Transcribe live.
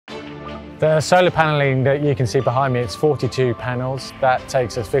The solar paneling that you can see behind me, it's 42 panels. That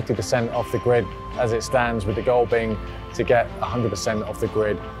takes us 50% off the grid as it stands, with the goal being to get 100% off the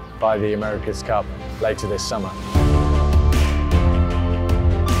grid by the America's Cup later this summer.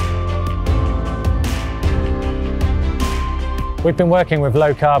 We've been working with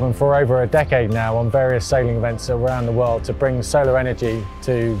low carbon for over a decade now on various sailing events around the world to bring solar energy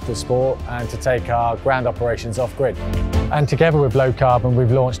to the sport and to take our ground operations off grid. And together with low carbon,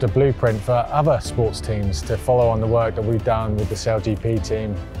 we've launched a blueprint for other sports teams to follow on the work that we've done with the SailGP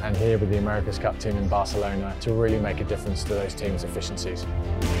team and here with the America's Cup team in Barcelona to really make a difference to those teams' efficiencies.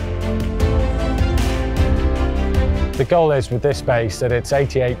 The goal is with this base that it's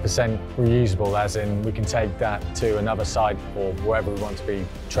 88% reusable, as in we can take that to another site or wherever we want to be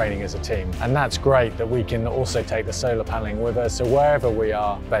training as a team. And that's great that we can also take the solar paneling with us, so wherever we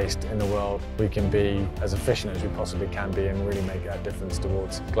are based in the world, we can be as efficient as we possibly can be and really make that difference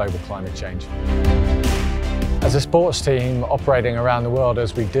towards global climate change. As a sports team operating around the world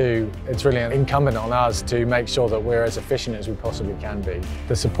as we do, it's really incumbent on us to make sure that we're as efficient as we possibly can be.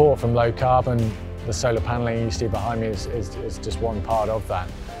 The support from low carbon, the solar paneling you see behind me is just one part of that.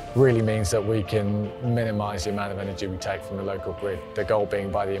 Really means that we can minimise the amount of energy we take from the local grid. The goal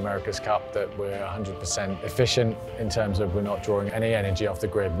being by the America's Cup that we're 100% efficient in terms of we're not drawing any energy off the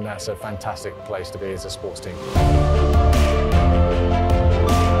grid, and that's a fantastic place to be as a sports team.